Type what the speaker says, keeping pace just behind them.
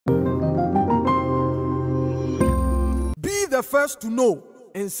the first to know.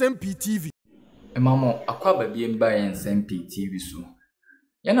 Nsem-Pii TV. Mamo akwa baby mba Nsem-Pii TV so.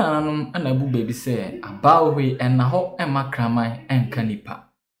 Yana nanom anabu baby say Aboagye enna ho emakraman enka nipa.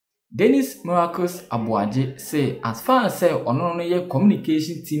 Dennis Miracles Aboagye say as far as say ono no ye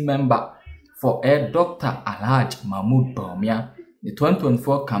communication team member for Dr. Alhaji Mahmoud Bawumia, the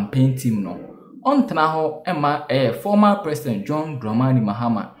 2024 campaign team no. On ho ema former President John Dramani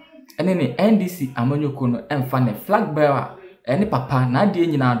Mahama ene ne NDC amanyoko no emfa ne flag bearer ene papa na de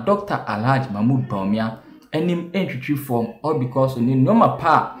nyina Dr. Alhaji Mahmoud Bawumia enim entwitwi form all because oni noma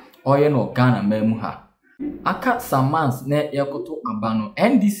pa oye no Ghana mamu ha aka samans ne yekoto abano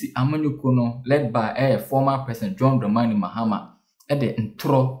NDC amanyoko no led by former President John Dramani Mahama de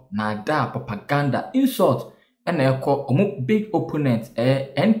ntro na da propaganda insult ene yeko omo big opponent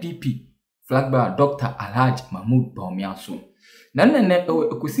NPP flag bearer Dr. Alhaji Mahmoud Bawumia so. Nanene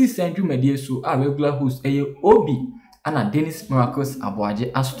ekusi senju medie so a regular host Obi ana Dennis Miracles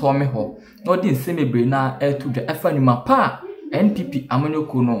Aboagye astorme ho. No di Nsem-Pii na to the efanuma pa NPP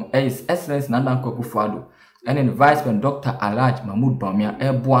amanyoko no is excellence na Ndanko Kufuado. And then Vice President Dr. Alhaji Mahmoud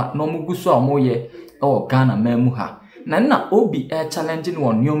Bawumia boa no muguso amoye Ghana mamu ha. Na Obi challenging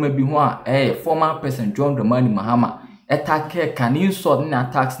one nyoma bi ho a former President John Dramani Mahama attack canin sword na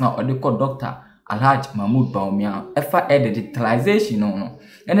attacks na odeko Dr. Alhaji Mahmoud Bawumia efa digitalization no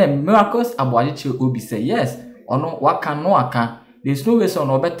and then Miracles Aboagye Obi say yes ono waka no aka there's no way so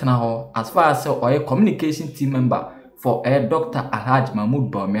no betena ho as far as a communication team member for Dr. Alhaji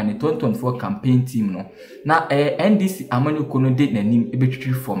Mahmoud Bawumia the 2024 campaign team no na NDC amanyoko no de nanim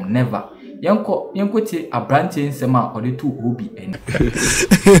ebetwitwi from never Yanko ti abrante nsema ode to Obi en.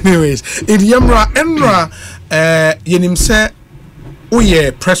 Anyways, in Enra yenim se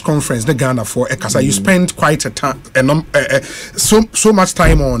oye press conference the Ghana for Ekasa you spend quite a time so much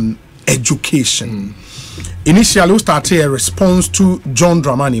time on education. Initially we started a response to John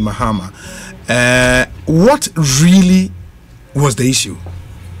Dramani Mahama. What really was the issue?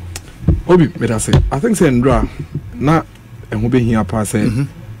 Obi, better say. I think say Ndra na ehube here pa say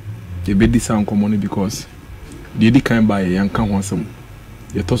you be this sound common because the kind by yankan wansem.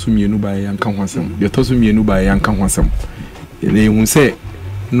 You tosu mienu by yankan wansem. You tosu mienu by yankan wansem. They won say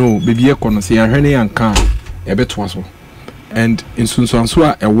no baby e kono say yanhwe ne yankan e beto so. And in sunsanso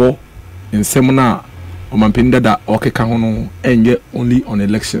a ewo nsem na omampeni dada okeka ho no enye only on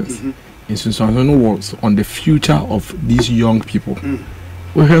elections. In sunsanso was on the future of these young people.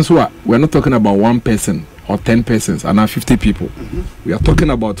 We're not talking about one person or 10 persons and 50 people. We are talking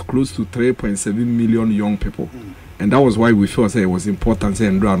about close to 3.7 million young people. And that was why we felt it was important to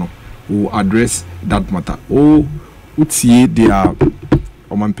Ndrano who address that matter. Oh, utie dia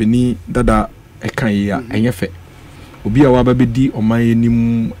omampeni dada ekanya enyefe. Obi a wabedi oman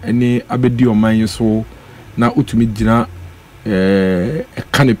nim ene abedi oman so na utumi gina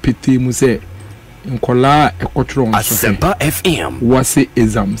ekane pete mu se nkola ekotro Nsem-Pii FM wase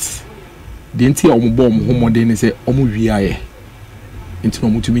exams the enti omubo omhomode ni se omu wiaye enti no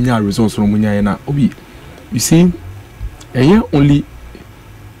mutumi nya results no munyaye na obi you see only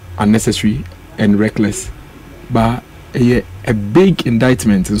unnecessary and reckless but a big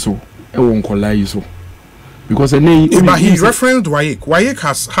indictment so e won kola yi so because but he referenced Wayek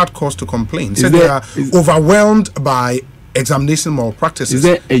has had cause to complain said they are overwhelmed by examination malpractices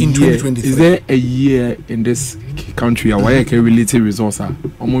in 2023. Is there a year in this country where can related results are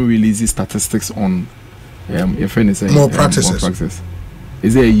almost releasing statistics on malpractices?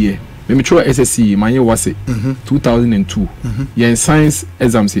 Is there a year? Let me try SSC. My year was 2002. Yeah, in science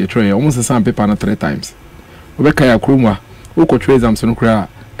exams here try almost the same paper 3 times. Obeka ya krumwa. Oko try exams no kra.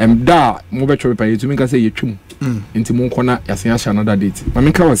 Da mo be try paper you make say yetwum. Nti mo nkona yasen another date.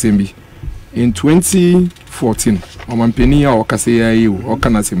 Mamika was MB. In 2014, omampeni ya wakase ya yu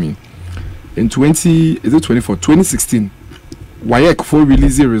wakanasemi. In 2016, Wayek for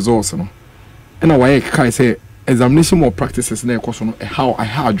releasing results no. And Wayek kai say examination more practices na ekoso no how I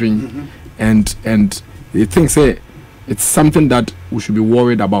had dream and they think say it's something that we should be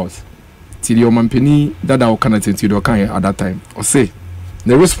worried about. Till the omampeni that wakanate till the kan at that time. Or say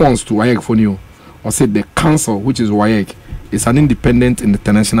the response to Wayek for new or say the council which is Wayek is an independent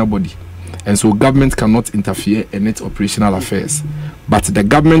international body. And so government cannot interfere in its operational affairs. But the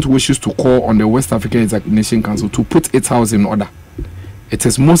government wishes to call on the West African Examination Council to put its house in order. It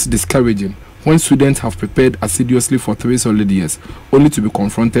is most discouraging when students have prepared assiduously for 3 solid years, only to be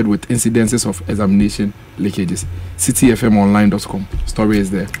confronted with incidences of examination leakages. cityfmonline.com. Story is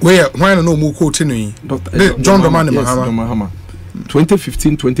there. Where why no more quoting John Dramani Mahama.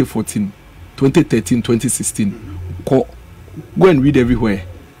 2015, 2014, 2013, 2016. Go and read everywhere.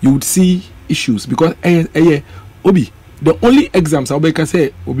 You would see issues because Obi the only exams I can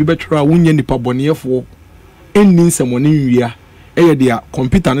say obi betra wunye nipa boniefo enni nsɛm ne nwia ɛyɛ dia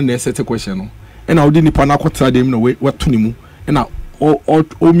computer no na set question no ɛna wodi nipa na kwota dem no wato ne mu ɛna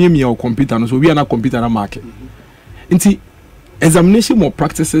o miemia o computer no so we na computer na mark nti examination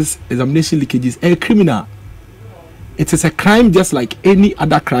malpractices, examination leakages a criminal. It is a crime just like any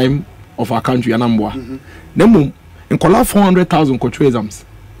other crime of our country anambwa nemu in kola 400,000 control exams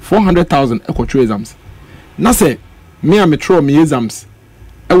 400,000 control exams na say me a metro me exams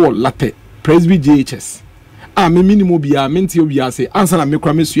e wo latte presby JHS me minimum bia menti obia say ansa na me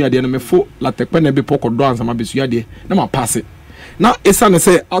kra me sua de na me fo latte pe na be pokodo ansa ma be sua de na ma pass it now esa na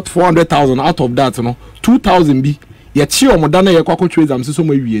say out 400,000 out of that no 2,000 bi ye chi omoda na ye kwa control exams so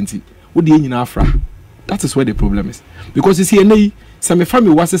mo wie enti wo de nyina afra. That is where the problem is. Because you see, any some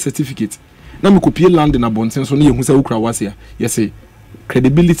family was a certificate. Now me copy land in abundance, so you say ukra was here. Yes, say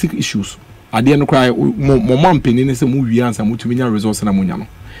credibility issues. At the end, cry mom penny say movie and some multimillion resources na munyano.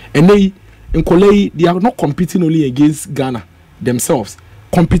 And they in Kolei, they are not competing only against Ghana themselves.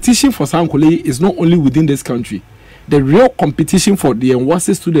 Competition for some Kolei is not only within this country. The real competition for the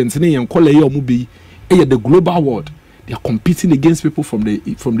NWASE students in Kolei or Mubi is the global world. They are competing against people from the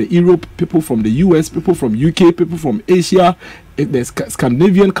Europe, people from the US, people from UK, people from Asia, the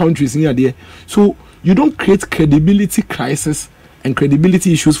Scandinavian countries near there. So you don't create credibility crisis and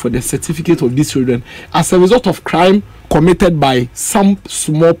credibility issues for the certificate of these children as a result of crime committed by some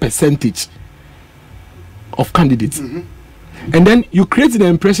small percentage of candidates. And then you create the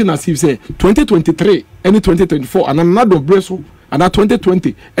impression as if say 2023, any 2024, and another Breso, and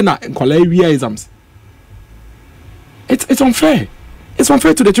 2020, and Kolei exams. It's unfair. It's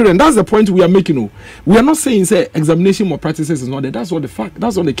unfair to the children. That's the point we are making. We are not saying say examination malpractices is not there. That's not the fact.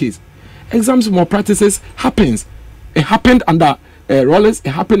 That's not the case. Exams malpractices happens. It happened under Rollins. It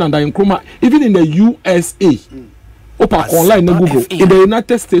happened under Nkrumah. Even in the USA, online in Google, in the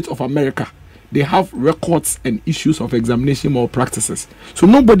United States of America, they have records and issues of examination malpractices. So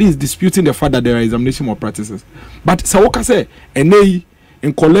nobody is disputing the fact that there are examination malpractices. But Sawoka say,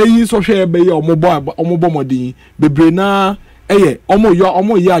 in Kolei so share be omobo modin bebrena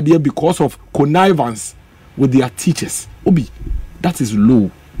omo ya there because of connivance with their teachers. Obi, that is low.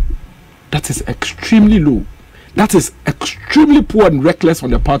 That is extremely low. That is extremely poor and reckless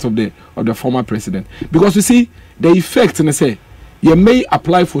on the part of the former president. Because you see the effect and say you may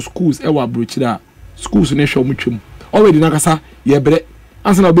apply for schools schools in show muchum already nakasa ye bre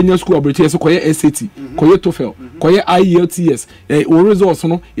ansa na benya school abrochi so koye SAT koye TOEFL koye IELTS o results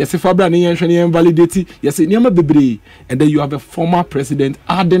no yes fabra na yen hwene yen validate yes niam bebre, and then you have a former president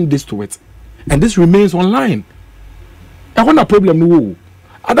adding this to it, and this remains online. I want a problem no.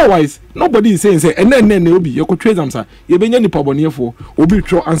 Otherwise nobody is saying say and then obi you could trade them sir you benya nipa boniefo obi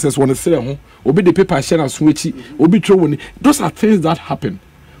throw answers one say ho obi the paper share na switchy obi throw one. Those are things that happen.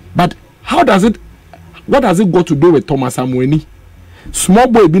 But what does it got to do with Thomas Amweni? Small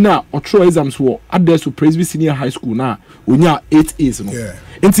boy bina or throw exams were addressed to Presby Senior High School now when you are 8 A's no. Yeah.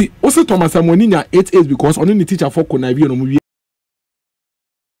 And see also Thomas Amweni na 8 A's because only the teacher for Konavi no movie.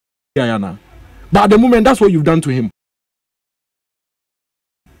 Yeah. But at the moment that's what you've done to him.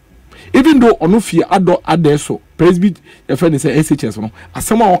 Even though onufia ado so Presby your friend say SHS no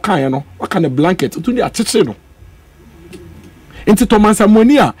asema okan no what kind of blanket to the atcheche no. Into Thomas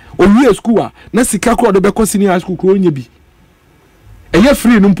Amweni a owie school a na sika kro do be ko Senior High School kro nya bi. Eye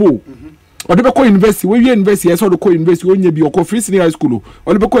free numpo o de be ko university we university yes o de ko university onye bi o ko free Senior High School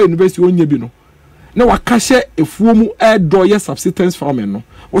o de be ko university onye bi no na wakahye efuo mu do ye subsistence farming no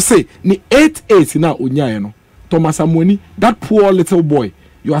o say ni 8 na onya no Thomas Amweni that poor little boy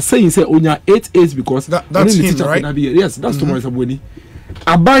you are saying say onya 8 because that's him, right? Yes, that's Thomas Amweni.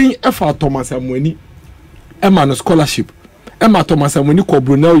 Aban efa Thomas Amweni Emma no scholarship Emma Thomas Amweni ko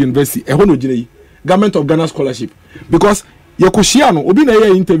Brunel University e ho no gine yi Government of Ghana scholarship because Yakoshiano, obi na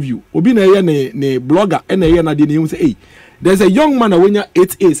ye interview, obi na ye ne blogger, na ye na de ne say, hey, there's a young man when you're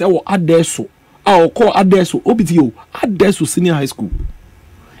 8 A's, I will add there so. I will call add there so, OBTO, add there so Senior High School.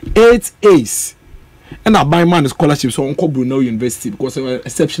 8 A's. And I buy man scholarship, so Uncle Brunel University because I'm an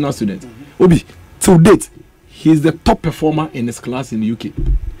exceptional student. Obi, to date, he is the top performer in his class in the UK.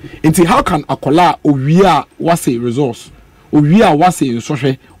 And see, how can Akola Owiya was a resource? We are was in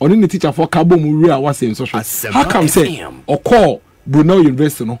social or any teacher for Cabo Muria was in social. How come say or call Brunel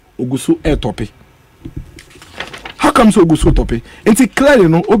University no Ogusu air topic? How come so Ogusu topic? And see clearly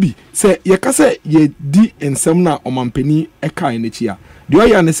no Obi say ye kase ye di Nsem-na omampeni eka enechia. The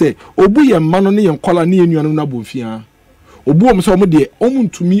oya say obu ye mano ne ye nkola ne enuanu na bonfia. Obu om so omo de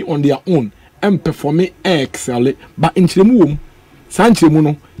omun to me on their own and performing excel but in chilemu Sanche mu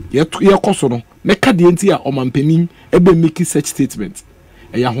no ye koso no meka de enti a omampanin ebe make such statement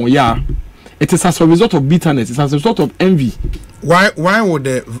eya ho ya it is as a result of bitterness, it's as a result of envy. Why would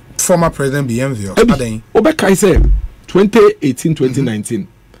the former president be envious? Obeka say 2018-2019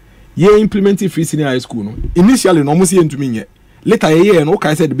 ye implementing free senior high school no initially no almost into me later year no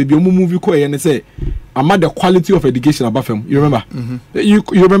kai said the baby movie ko and say ama the quality of education above him. You remember? You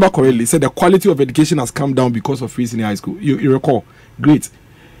remember correctly. Said the quality of education has come down because of free senior high school. You recall? Great.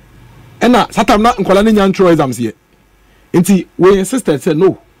 And now satam na nkola ne nyantro exams here. Nti we insisted said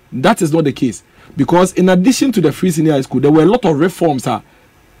no, that is not the case, because in addition to the free senior high school there were a lot of reforms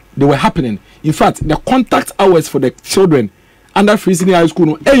they were happening. In fact, the contact hours for the children under free senior high school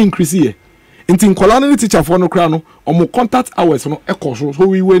no increase here. Nti nkola ne teacher for no kra no omo contact hours no so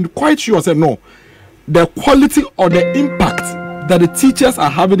we were quite sure said no, the quality or the impact that the teachers are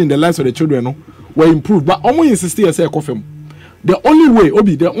having in the lives of the children no were improved. But omo insist say confirm the only way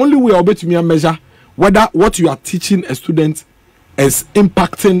obi to me measure whether what you are teaching a student is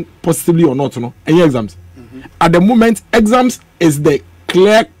impacting positively or not, no, any exams. At the moment, exams is the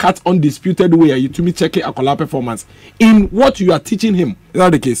clear-cut, undisputed way you to me check a collab performance in what you are teaching him. Is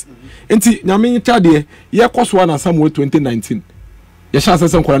that the case? Enti nyame chade ye course one and somewhere 2019. Ye sha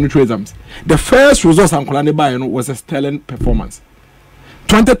some quality exams. The first results and quality buy was a sterling performance.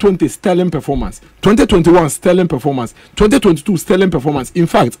 2020 sterling performance, 2021 sterling performance, 2022 sterling performance. In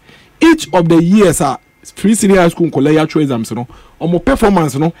fact, each of the years are free senior high school college exams no omo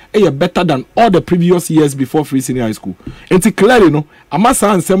performance no better than all the previous years before free senior high school. And clearly no amasa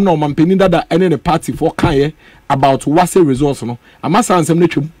ansem no mampeni that any the party for kan about what's the results no amasa ansem no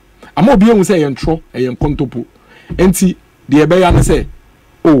twem ama obi ehun say yentro kontopo enti de ebe ya na say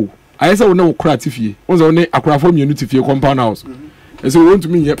oh ayese wo na wo kura tifie wo ze wo ne akura fo mienu tifie compound house ese wo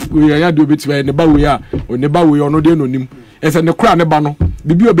ntumi we ya do betima ne ba we a ne ba we ono de no nim ese ne kura ne ba no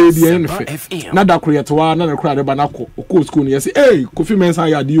bibi obebi en fe na da kura yeto na ne kura ne ba na ko school no yesi eh Kofi Mensah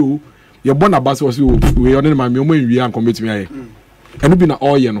ya de o ye bona bas wo se we ono ne ma me o manwi an committee aye eno bi na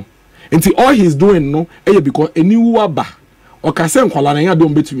all ye no enti all he is doing no because eniwu aba okase nkwala na ya do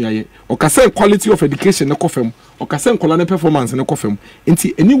betumi aye okase quality of education ne kofem okase nkwala ne performance ne kofem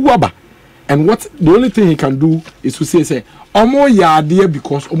enti eniwu aba. And what the only thing he can do is to say omo ya there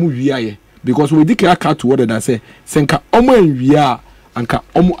because omo wiaye, because we declare cut to what I say senka omo enwia anka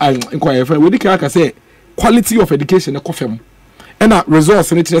omo enko we declare say quality of education e kofem and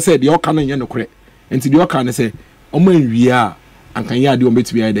resource ne say the oka no nya no kore enti the oka ne say omo enwia anka ya de omo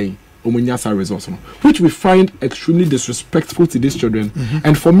betumi aye omo nya sa resource no, which we find extremely disrespectful to these children.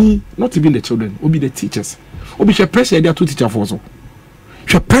 And for me, not even the children, obi the teachers, obi she pressure there to teacher for so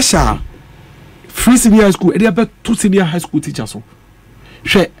she pressure free senior high school, there are 2 senior high school teachers. So,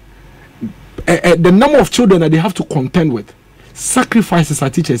 the number of children that they have to contend with, sacrifices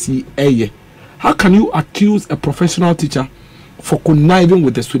as teachers. How can you accuse a professional teacher for conniving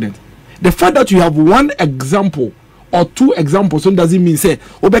with the student? The fact that you have one example or 2 examples doesn't mean say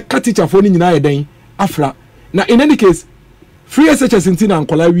obeka teacher for ni nyina afra. Now in any case, free SHS in Tina and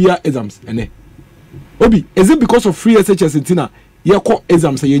Kolawia exams. Obi, is it because of free SHS in Tina? Yeko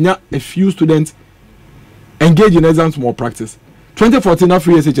exams a few students engage in exams more practice. 2014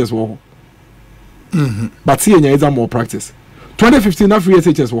 free SHS wo. But see exam more practice. 2015 free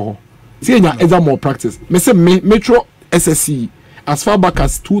SHS wo. See exam more practice. Me say Metro SSC as far back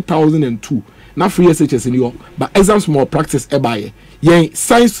as 2002 na free SHS in yo, but exams more practice ebaye. Yen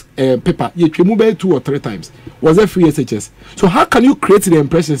science paper ye twemu be 2 or 3 times. Was a free SHS. So how can you create the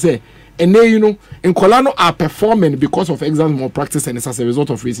impression say and then, you know, in Kolano are performing because of exams more practice and it's as a result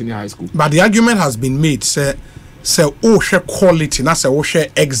of free senior high school? But the argument has been made, say share quality, not say share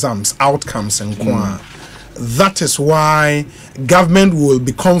exams, outcomes, and that is why government will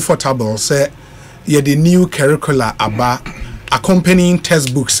be comfortable, say, the new curricula about accompanying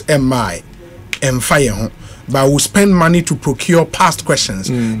textbooks, MI, and fire. But we'll spend money to procure past questions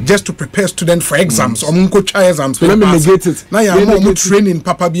just to prepare students for exams. Or exams. So let me negate it. Now you're training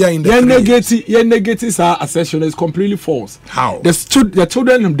Papa Bia in the negative assertion is completely false. How? The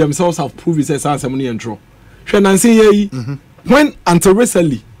children themselves have proved it as money and draw. When until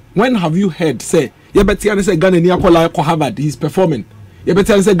recently, when have you heard say say Ghana near Harvard he's performing?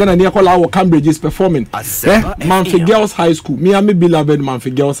 Say Ghana near Cambridge is performing. Manfi Girls High School, Miami beloved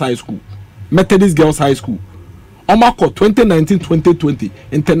Manfi Girls High School, Methodist Girls High School. Omako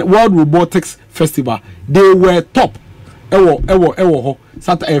 2019-2020 World Robotics Festival, they were top. Ewo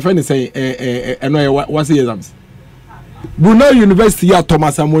sat a friend say what's the exams? Brunel University ya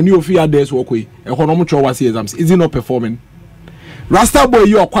Thomas Amoni Ofia days walkway, economic was exams. Is he not performing? Rasta boy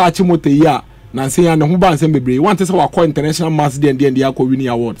you are quite chimote ya Nancy and who ban Nsem-Pii want to say we call international mass and they are winning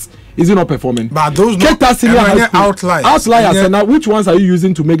awards. Is he not performing? But those outliers. And now which ones are you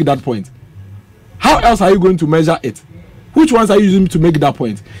using to make that point? How else are you going to measure it? Which ones are you using to make that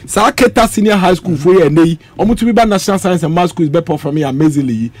point? Keta Senior High School for you and they to be National Science and Math School is better for me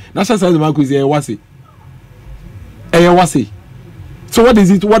amazingly. National Science and Math School is a So what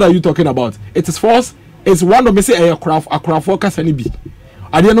is it? What are you talking about? It is false. It's one of me say a craft focus and be.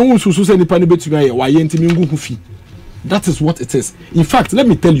 I don't know who say nipa be to me why yenti. That is what it is. In fact, let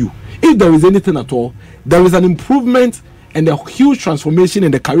me tell you, if there is anything at all, there is an improvement and a huge transformation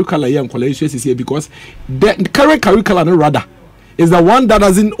in the curriculum here in college is here because the current curriculum rather is the one that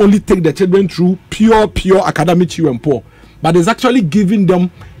doesn't only take the children through pure academic chew and poor, but is actually giving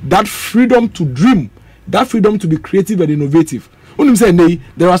them that freedom to dream, that freedom to be creative and innovative.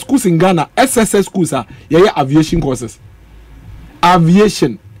 There are schools in Ghana, SSS schools are aviation courses.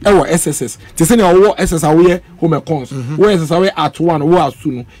 Aviation, SSS. To say our SSS away home accounts, where SSS away at one, where at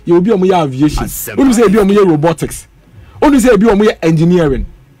two, you will be on your aviation. When say be on your robotics, only say be on your engineering.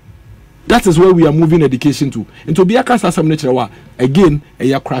 That is where we are moving education to. And to be a class nature again, a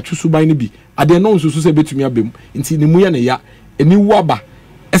ya cratu subani be. I don't know so say bet me abim. Inti ni muya ne ya eni waba.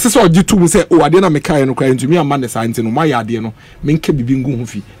 SSS G2 say, oh, I didn't make a cry into me a man science and my idea no minke bibingu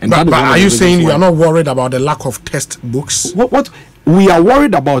hufi. And but are you saying you are not worried about the lack of textbooks? What we are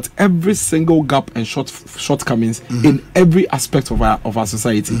worried about every single gap and shortcomings in every aspect of our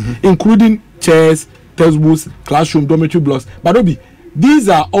society, including chairs, textbooks, classroom, dormitory blocks. But Obi, these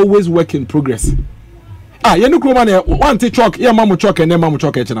are always work in progress. Yenu kroma one te chalk, yeah mamu chalk and then mamu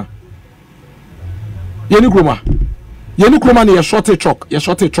chalk echena. Yenu kroma ne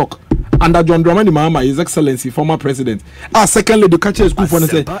short chalk. Under John Dramani Mahama, His Excellency, former president. Secondly, the catcher school for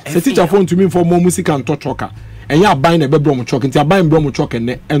say teacher phone to me for more music and touch choker. And you are buying a bedroom chalk, and you are buying bromo chalk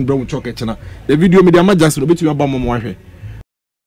and bromo chalk echena. The video media just a bit you about more.